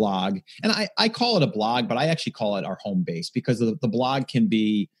blog, and I call it a blog, but I actually call it our home base, because the blog can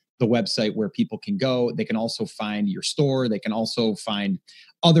be the website where people can go. They can also find your store. They can also find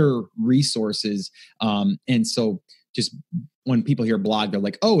other resources. And so just when people hear blog, they're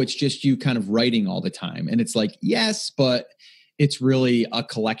like, oh, it's just you kind of writing all the time. And it's like, yes, but it's really a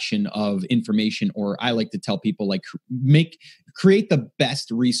collection of information, or I like to tell people, like, create the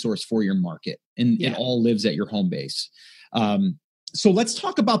best resource for your market, and it all lives at your home base. So let's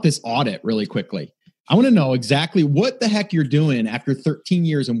talk about this audit really quickly. I want to know exactly what the heck you're doing after 13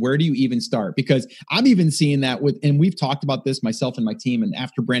 years and where do you even start? Because I'm even seeing that and we've talked about this, myself and my team, and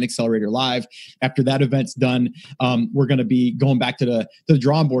after Brand Accelerator Live, after that event's done, we're going to be going back to the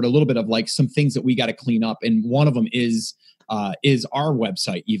drawing board a little bit of like some things that we got to clean up. And one of them is our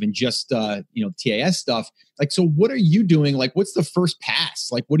website, even just, TAS stuff. Like, so what are you doing? Like, what's the first pass?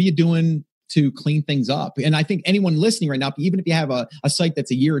 Like, what are you doing to clean things up? And I think anyone listening right now, even if you have a site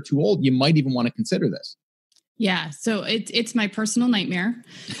that's a year or two old, you might even want to consider this. Yeah. So it's my personal nightmare.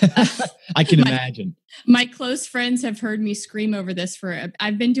 I can imagine. My close friends have heard me scream over this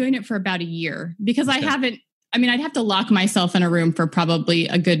I've been doing it for about a year, because I'd have to lock myself in a room for probably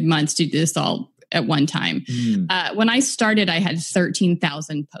a good month to do this all at one time. When I started, I had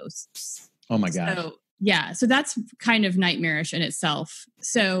 13,000 posts. Oh my gosh. So yeah. So that's kind of nightmarish in itself.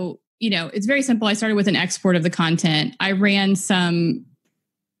 So, it's very simple. I started with an export of the content. I ran some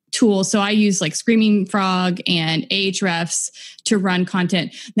tools. So I use like Screaming Frog and Ahrefs to run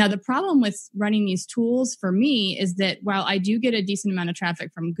content. Now, the problem with running these tools for me is that while I do get a decent amount of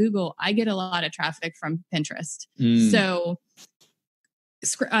traffic from Google, I get a lot of traffic from Pinterest. So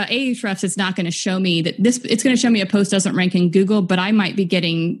Ahrefs is not going to show me that it's going to show me a post doesn't rank in Google, but I might be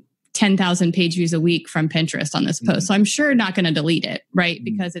getting 10,000 page views a week from Pinterest on this post. So I'm sure not going to delete it, right?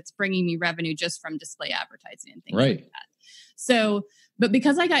 Because it's bringing me revenue just from display advertising and things like that. So, but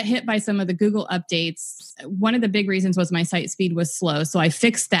because I got hit by some of the Google updates, one of the big reasons was my site speed was slow. So I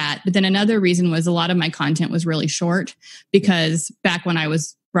fixed that. But then another reason was a lot of my content was really short, because back when I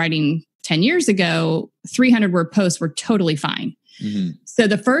was writing 10 years ago, 300 word posts were totally fine. So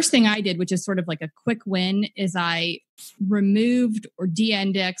the first thing I did, which is sort of like a quick win, is I removed or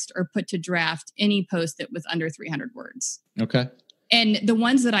de-indexed or put to draft any post that was under 300 words. Okay. And the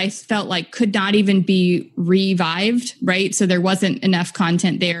ones that I felt like could not even be revived, right? So there wasn't enough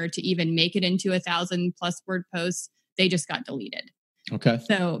content there to even make it into 1,000+ word posts. They just got deleted. Okay.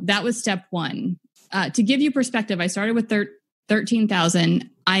 So that was step one. To give you perspective, I started with 13,000.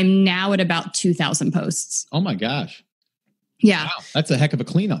 I'm now at about 2,000 posts. Oh my gosh. Yeah. Wow. That's a heck of a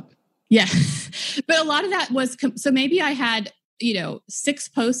cleanup. Yeah. But a lot of that was, so maybe I had, 6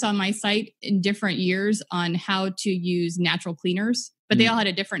 posts on my site in different years on how to use natural cleaners, but they all had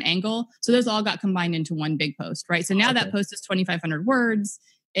a different angle. So those all got combined into one big post, right? So now that post is 2,500 words.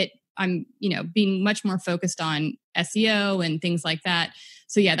 I'm, being much more focused on SEO and things like that.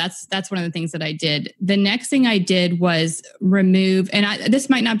 So yeah, that's one of the things that I did. The next thing I did was remove, and this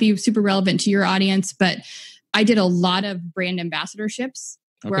might not be super relevant to your audience, but I did a lot of brand ambassadorships.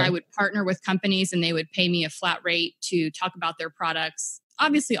 where I would partner with companies and they would pay me a flat rate to talk about their products,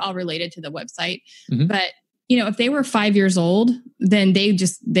 obviously all related to the website. But, if they were 5 years old, then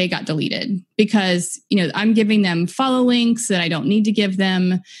they got deleted because, I'm giving them follow links that I don't need to give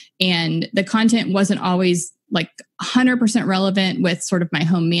them. And the content wasn't always like 100% relevant with sort of my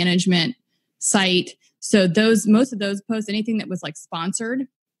home management site. So most of those posts, anything that was like sponsored,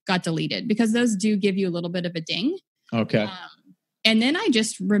 got deleted because those do give you a little bit of a ding. Okay. And then I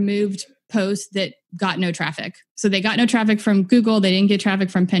just removed posts that got no traffic. So they got no traffic from Google. They didn't get traffic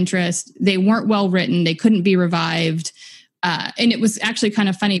from Pinterest. They weren't well written. They couldn't be revived. And it was actually kind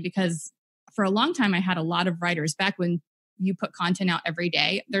of funny because for a long time, I had a lot of writers. Back when you put content out every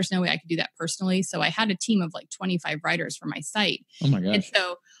day, there's no way I could do that personally. So I had a team of like 25 writers for my site. Oh my gosh. And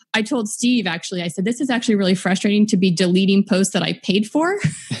so I told Steve, actually, I said, this is actually really frustrating to be deleting posts that I paid for.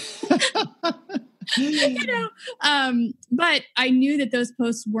 But I knew that those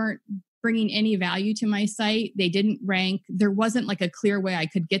posts weren't bringing any value to my site. They didn't rank. There wasn't like a clear way I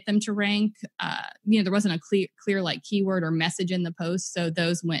could get them to rank. There wasn't a clear like keyword or message in the post. So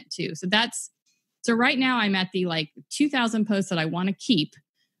those went too. So right now I'm at the like 2,000 posts that I want to keep,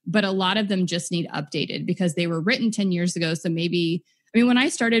 but a lot of them just need updated because they were written 10 years ago. So when I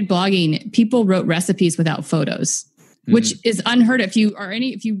started blogging, people wrote recipes without photos, which is unheard of.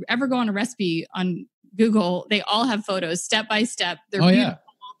 If you ever go on a recipe on Google, they all have photos step by step. They're beautiful.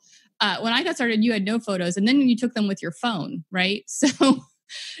 When I got started, you had no photos and then you took them with your phone, right? So,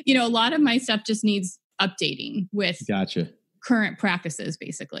 a lot of my stuff just needs updating with current practices,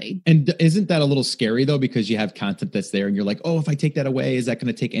 basically. And isn't that a little scary though? Because you have content that's there and you're like, oh, if I take that away, is that going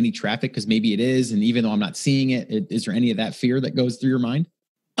to take any traffic? Because maybe it is. And even though I'm not seeing it, is there any of that fear that goes through your mind?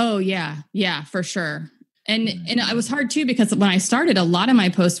 Oh yeah. Yeah, for sure. And it was hard too, because when I started, a lot of my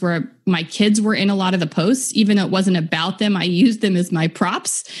posts my kids were in a lot of the posts, even though it wasn't about them, I used them as my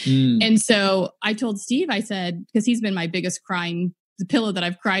props. And so I told Steve, I said, because he's been my biggest the pillow that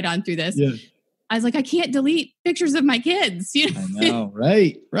I've cried on through this. Yeah. I was like, I can't delete pictures of my kids. I know.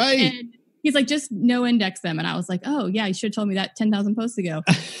 Right. And he's like, just no index them. And I was like, oh yeah, you should have told me that 10,000 posts ago.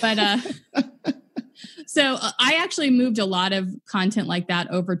 But, so I actually moved a lot of content like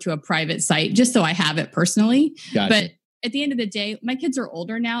that over to a private site just so I have it personally. Gotcha. But at the end of the day, my kids are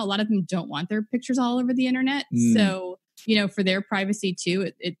older now. A lot of them don't want their pictures all over the internet. So, for their privacy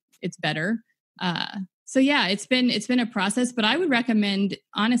too, it's better. So yeah, it's been a process, but I would recommend,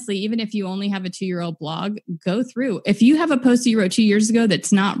 honestly, even if you only have a 2-year-old blog, go through. If you have a post that you wrote 2 years ago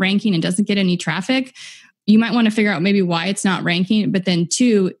that's not ranking and doesn't get any traffic, you might want to figure out maybe why it's not ranking, but then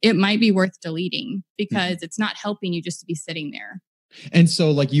 2, it might be worth deleting because it's not helping you just to be sitting there. And so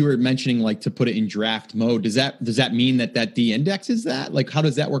like you were mentioning, like to put it in draft mode, does that mean that de-indexes that? Like, how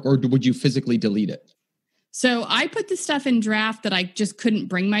does that work? Or would you physically delete it? So I put the stuff in draft that I just couldn't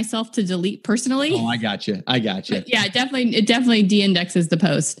bring myself to delete personally. Oh, I got you. But yeah, it definitely de-indexes the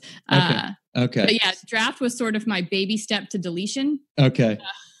post. Okay. But yeah, draft was sort of my baby step to deletion. Okay.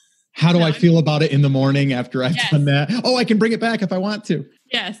 How do I feel about it in the morning after I've done that? Oh, I can bring it back if I want to.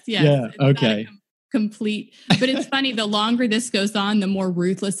 Yes. Yeah. Okay. Complete. But it's funny, the longer this goes on, the more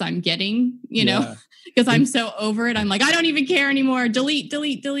ruthless I'm getting, because I'm so over it. I'm like, I don't even care anymore. Delete.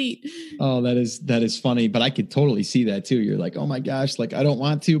 Oh, that is funny. But I could totally see that too. You're like, oh my gosh, like I don't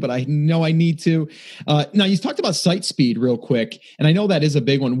want to, but I know I need to. Now you talked about site speed real quick. And I know that is a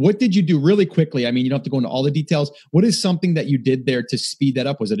big one. What did you do really quickly? I mean, you don't have to go into all the details. What is something that you did there to speed that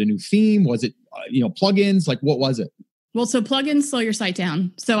up? Was it a new theme? Was it, plugins? Like what was it? Well, so plugins slow your site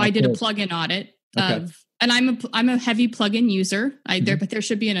down. So I did a plugin audit. And I'm a heavy plugin user. But there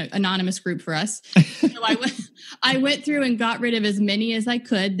should be an anonymous group for us. So I went through and got rid of as many as I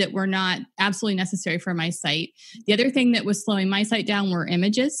could that were not absolutely necessary for my site. The other thing that was slowing my site down were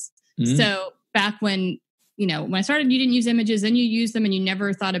images. So back when I started, you didn't use images, then you use them and you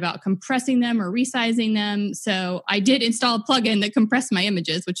never thought about compressing them or resizing them. So I did install a plugin that compressed my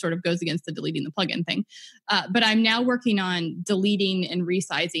images, which sort of goes against the deleting the plugin thing. But I'm now working on deleting and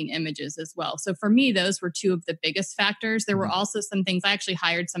resizing images as well. So for me, those were 2 of the biggest factors. There were also some things. I actually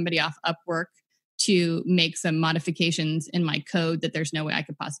hired somebody off Upwork to make some modifications in my code that there's no way I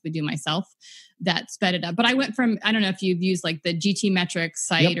could possibly do myself that sped it up. But I went from, I don't know if you've used like the GT metrics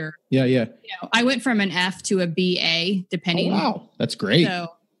site or I went from an F to a BA depending. Oh, wow. That's great. So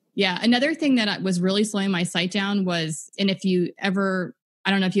yeah. Another thing that was really slowing my site down was, and I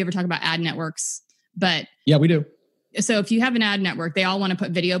don't know if you ever talk about ad networks, but yeah, we do. So if you have an ad network, they all want to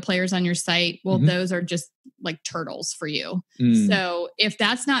put video players on your site. Well, those are just like turtles for you. So if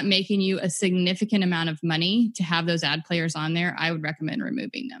that's not making you a significant amount of money to have those ad players on there, I would recommend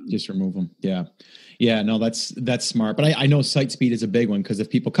removing them. Just remove them. Yeah. Yeah, no, that's smart. But I know site speed is a big one, because if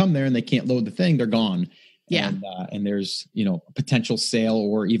people come there and they can't load the thing, they're gone. Yeah. And there's, a potential sale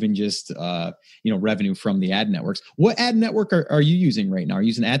or even just, revenue from the ad networks. What ad network are you using right now? Are you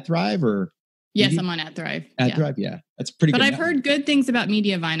using AdThrive or? Yes, I'm on AdThrive. AdThrive, yeah. That's pretty good. But I've heard good things about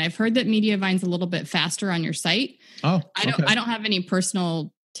Mediavine. I've heard that Mediavine's a little bit faster on your site. Oh, okay. I don't have any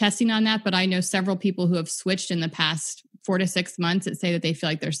personal testing on that, but I know several people who have switched in the past 4 to 6 months that say that they feel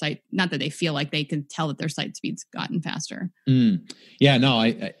like their site, not that they feel like, they can tell that their site speed's gotten faster. Yeah, no,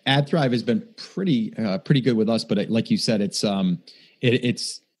 AdThrive has been pretty good with us, but like you said, it's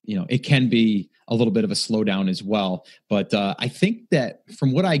it can be a little bit of a slowdown as well. But I think that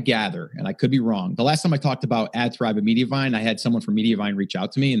from what I gather, and I could be wrong, the last time I talked about AdThrive and Mediavine, I had someone from Mediavine reach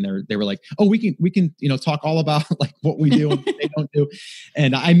out to me, and they were like, "Oh, we can talk all about like what we do and what they don't do."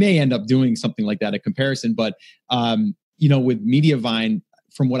 And I may end up doing something like that, a comparison. But with Mediavine,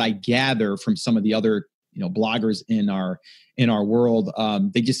 from what I gather from some of the other bloggers in our world,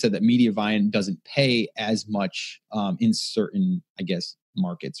 they just said that Mediavine doesn't pay as much in certain, I guess,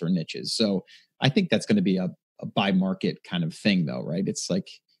 markets or niches. So I think that's going to be a by market kind of thing, though, right? It's like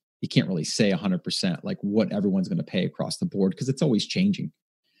you can't really say 100% like what everyone's going to pay across the board, because it's always changing.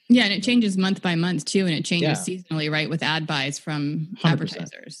 Yeah, and it changes month by month too, and it changes seasonally, right, with ad buys from 100%.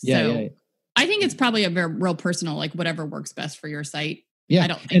 Advertisers. Yeah, I think it's probably a very real personal, like whatever works best for your site. Yeah, I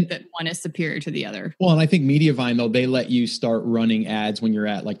don't think that one is superior to the other. Well, and I think Mediavine, though, they let you start running ads when you're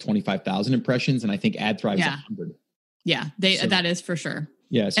at like 25,000 impressions, and I think AdThrive is 100. Yeah, that is for sure.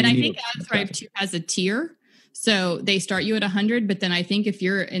 Yeah, so and I think AdThrive too has a tier. So they start you at 100, but then I think if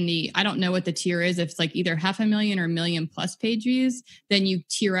you're in I don't know what the tier is, if it's like either 500,000 or 1 million plus page views, then you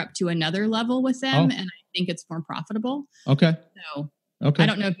tier up to another level with them. And I think it's more profitable. Okay. So I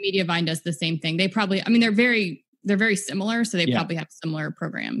don't know if Mediavine does the same thing. They probably, they're very similar. So they probably have similar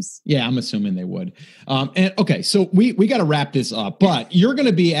programs. Yeah, I'm assuming they would. And okay, so we got to wrap this up, but you're going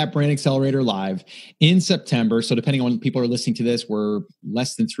to be at Brand Accelerator Live in September. So depending on when people are listening to this, we're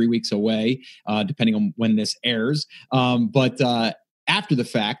less than 3 weeks away, depending on when this airs. But after the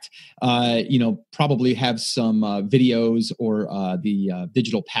fact, probably have some videos or the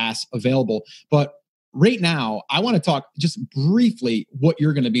digital pass available. But right now, I want to talk just briefly what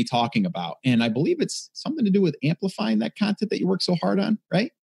you're going to be talking about. And I believe it's something to do with amplifying that content that you work so hard on,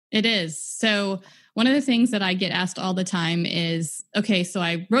 right? It is. So one of the things that I get asked all the time is, okay, so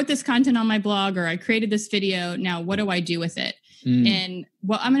I wrote this content on my blog, or I created this video. Now, what do I do with it? And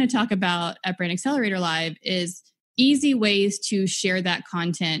what I'm going to talk about at Brand Accelerator Live is easy ways to share that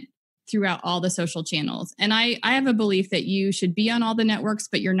content throughout all the social channels. And I have a belief that you should be on all the networks,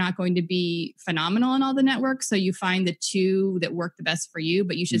 but you're not going to be phenomenal on all the networks. So you find the two that work the best for you,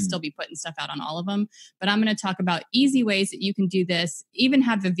 but you should still be putting stuff out on all of them. But I'm going to talk about easy ways that you can do this, even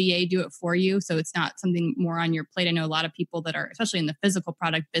have the VA do it for you. So it's not something more on your plate. I know a lot of people that are, especially in the physical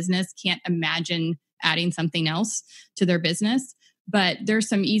product business, can't imagine adding something else to their business. But there's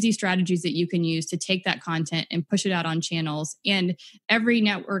some easy strategies that you can use to take that content and push it out on channels. And every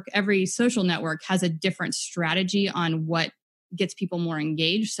network, every social network has a different strategy on what gets people more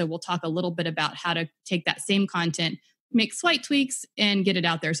engaged. So we'll talk a little bit about how to take that same content, make slight tweaks, and get it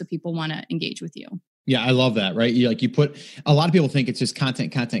out there so people want to engage with you. Yeah, I love that, right? You put, a lot of people think it's just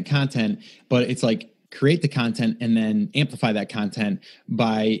content, but it's like, create the content and then amplify that content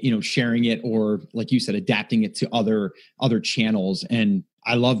by, sharing it, or like you said, adapting it to other channels. And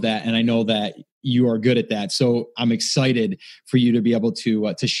I love that. And I know that you are good at that. So I'm excited for you to be able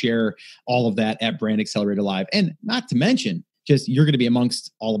to share all of that at Brand Accelerator Live. And not to mention, just you're going to be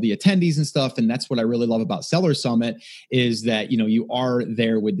amongst all of the attendees and stuff. And that's what I really love about Seller Summit, is that, you are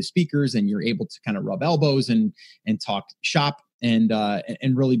there with the speakers and you're able to kind of rub elbows and talk shop and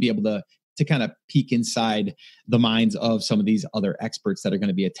really be able to kind of peek inside the minds of some of these other experts that are going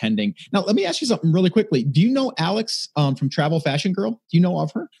to be attending. Now, let me ask you something really quickly. Do you know Alex from Travel Fashion Girl? Do you know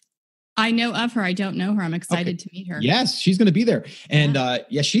of her? I know of her. I don't know her. I'm excited to meet her. Yes, she's going to be there. And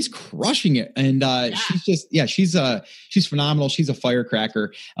she's crushing it. And she's just, she's phenomenal. She's a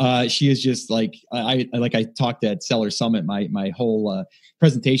firecracker. She is just like, I talked at Seller Summit, my whole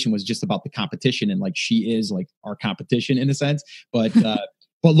presentation was just about the competition. And like, she is like our competition in a sense, but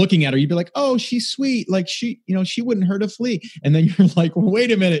but looking at her, you'd be like, oh, she's sweet. Like she wouldn't hurt a flea. And then you're like, well,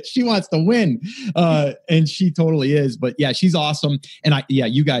 wait a minute, she wants to win. And she totally is. But yeah, she's awesome. And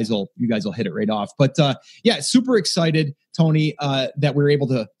you guys will hit it right off. But super excited Toni, that we're able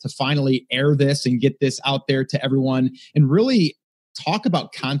to finally air this and get this out there to everyone and really talk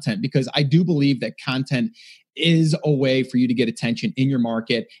about content, because I do believe that content is a way for you to get attention in your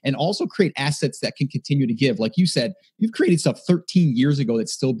market and also create assets that can continue to give. Like you said, you've created stuff 13 years ago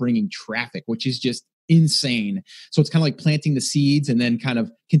that's still bringing traffic, which is just insane. So it's kind of like planting the seeds and then kind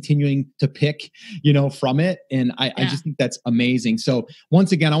of continuing to pick, from it. And I just think that's amazing. So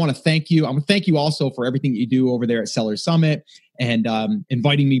once again, I want to thank you. I want to thank you also for everything that you do over there at Seller Summit and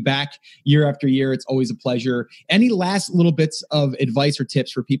inviting me back year after year. It's always a pleasure. Any last little bits of advice or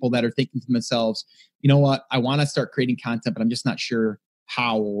tips for people that are thinking to themselves, you know what, I want to start creating content, but I'm just not sure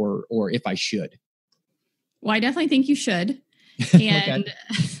how or if I should? Well, I definitely think you should. And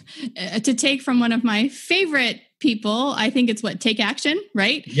to take from one of my favorite people, I think it's take action,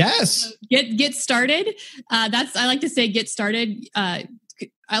 right? Yes. So get started. I like to say, get started.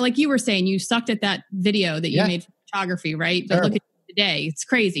 Like you were saying, you sucked at that video that you made for photography, right? But look at it today. It's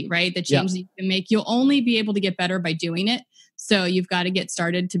crazy, right? The change that you can make, you'll only be able to get better by doing it. So you've got to get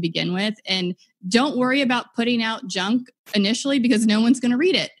started to begin with. And don't worry about putting out junk initially, because no one's going to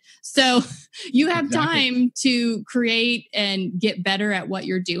read it. So you have time to create and get better at what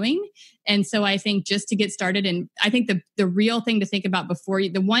you're doing. And so I think just to get started, and I think the real thing to think about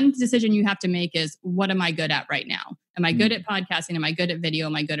the one decision you have to make is, what am I good at right now? Am I good at podcasting? Am I good at video?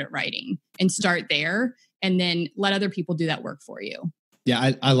 Am I good at writing? And start there, and then let other people do that work for you.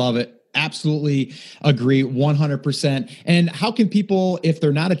 Yeah, I love it. Absolutely agree 100%. And how can people, if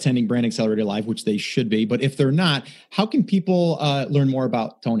they're not attending Brand Accelerator Live, which they should be, but if they're not, how can people learn more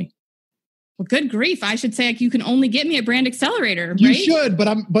about Toni? Well, good grief. I should say you can only get me at Brand Accelerator, right? You should,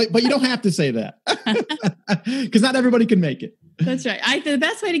 but you don't have to say that because not everybody can make it. That's right. The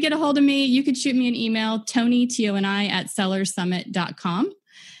best way to get a hold of me, you could shoot me an email, Toni, Toni, at sellersummit.com.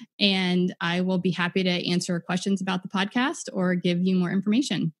 And I will be happy to answer questions about the podcast or give you more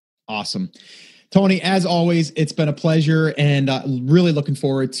information. Awesome. Toni, as always, it's been a pleasure, and really looking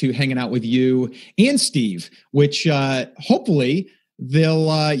forward to hanging out with you and Steve, which hopefully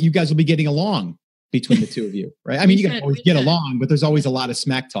you guys will be getting along between the two of you, right? I mean, you guys always get along, but there's always a lot of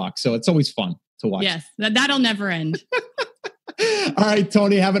smack talk. So it's always fun to watch. Yes, that'll never end. All right,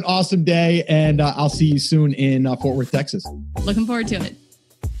 Toni, have an awesome day, and I'll see you soon in Fort Worth, Texas. Looking forward to it.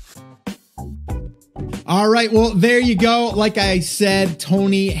 All right. Well, there you go. Like I said,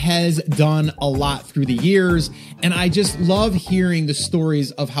 Toni has done a lot through the years, and I just love hearing the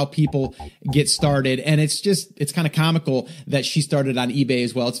stories of how people get started. And it's kind of comical that she started on eBay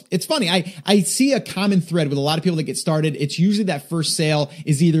as well. It's funny. I see a common thread with a lot of people that get started. It's usually that first sale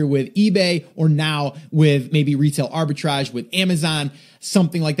is either with eBay or now with maybe retail arbitrage with Amazon,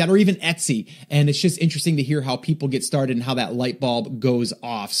 something like that, or even Etsy. And it's just interesting to hear how people get started and how that light bulb goes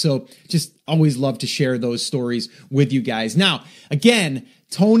off. So just always love to share those stories with you guys. Now, again,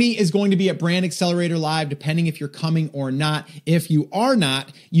 Toni is going to be at Brand Accelerator Live, depending if you're coming or not. If you are not,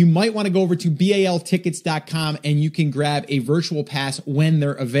 you might want to go over to baltickets.com and you can grab a virtual pass when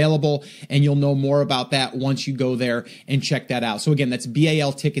they're available. And you'll know more about that once you go there and check that out. So again, that's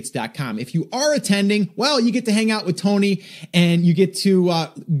baltickets.com. If you are attending, well, you get to hang out with Toni and you get to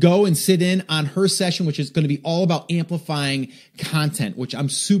go and sit in on her session, which is going to be all about amplifying content, which I'm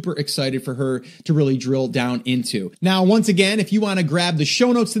super excited for her to really drill down into. Now, once again, if you want to grab the show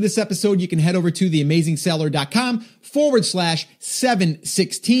notes to this episode, you can head over to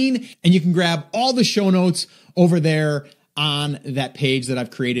theamazingseller.com/716, and you can grab all the show notes over there on that page that I've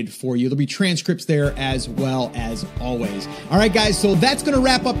created for you. There'll be transcripts there as well as always. All right, guys, so that's going to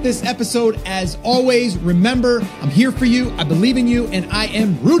wrap up this episode. As always, remember, I'm here for you, I believe in you, and I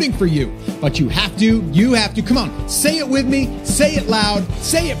am rooting for you. But you have to, come on, say it with me, say it loud,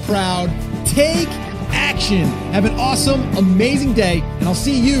 say it proud, take action. Have an awesome, amazing day, and I'll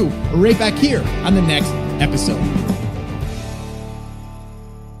see you right back here on the next episode.